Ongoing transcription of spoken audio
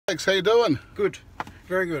Alex, how you doing? Good,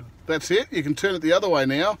 very good. That's it. You can turn it the other way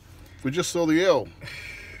now. We just saw the L.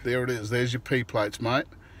 There it is. There's your P plates, mate.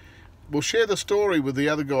 We'll share the story with the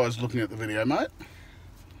other guys looking at the video, mate.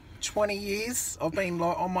 20 years I've been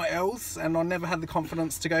like on my L's, and I never had the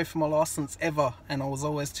confidence to go for my licence ever, and I was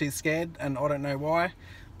always too scared, and I don't know why,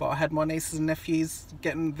 but I had my nieces and nephews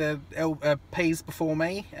getting the P's before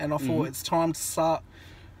me, and I thought it's time to start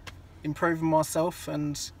improving myself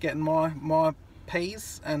and getting my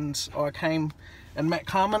P's, and I came and met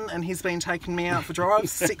Carmen, and he's been taking me out for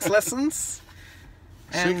drives, 6 lessons,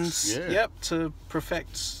 and yep, to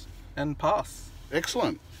perfect and pass.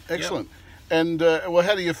 Excellent. Yep. And well,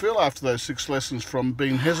 how do you feel after those 6 lessons from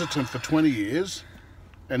being hesitant for 20 years,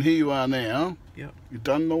 and here you are now? Yep. You've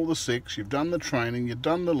done all the 6, you've done the training, you've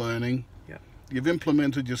done the learning, yep. You've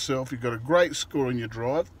implemented yourself, you've got a great score in your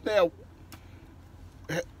drive. Now,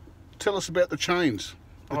 tell us about the chains.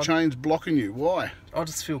 The chains blocking you. Why? I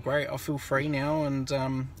just feel great. I feel free now, and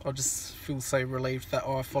I just feel so relieved that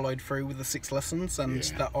I followed through with the 6 lessons, and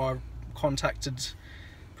that I contacted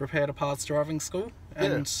Prepare to Pass driving school,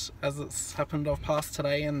 and as it's happened, I've passed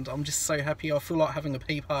today, and I'm just so happy. I feel like having a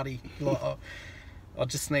pee party. Like I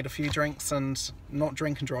just need a few drinks and not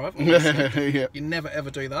drink and drive. Yeah. You never ever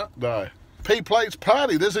do that. No. P plates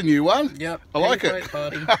party, there's a new one. Yep. I like it.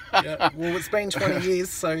 Party. Yep. Well, it's been 20 years,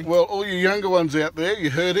 so. Well, all you younger ones out there, you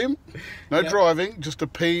heard him. No driving, just a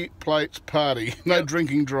P plates party. No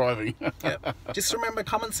drinking, driving. Yep. Just remember,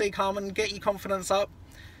 come and see Carmen, get your confidence up,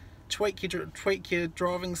 tweak your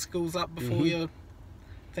driving skills up before you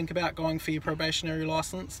think about going for your probationary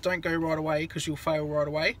license. Don't go right away, because you'll fail right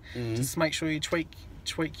away. Just make sure you tweak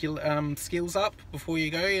your skills up before you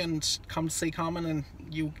go, and come to see Carmen, and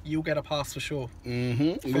you'll get a pass for sure.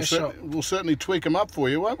 We'll certainly tweak them up for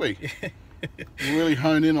you, won't we? We'll really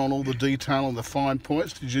hone in on all the detail and the fine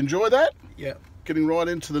points. Did you enjoy that? Yep. Getting right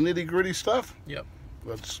into the nitty-gritty stuff? Yep.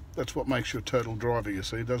 That's what makes you a total driver, you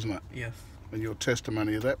see, doesn't it? Yes. And you're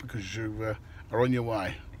testimony of that, because you are on your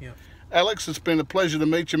way. Yep. Alex, it's been a pleasure to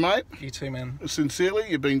meet you, mate. You too, man.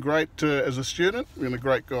 Sincerely, you've been great as a student. You've been a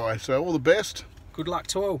great guy. So all the best. Good luck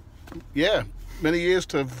to all. Yeah, many years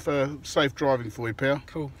to have safe driving for you, pal.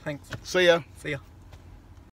 Cool, thanks. See ya. See ya.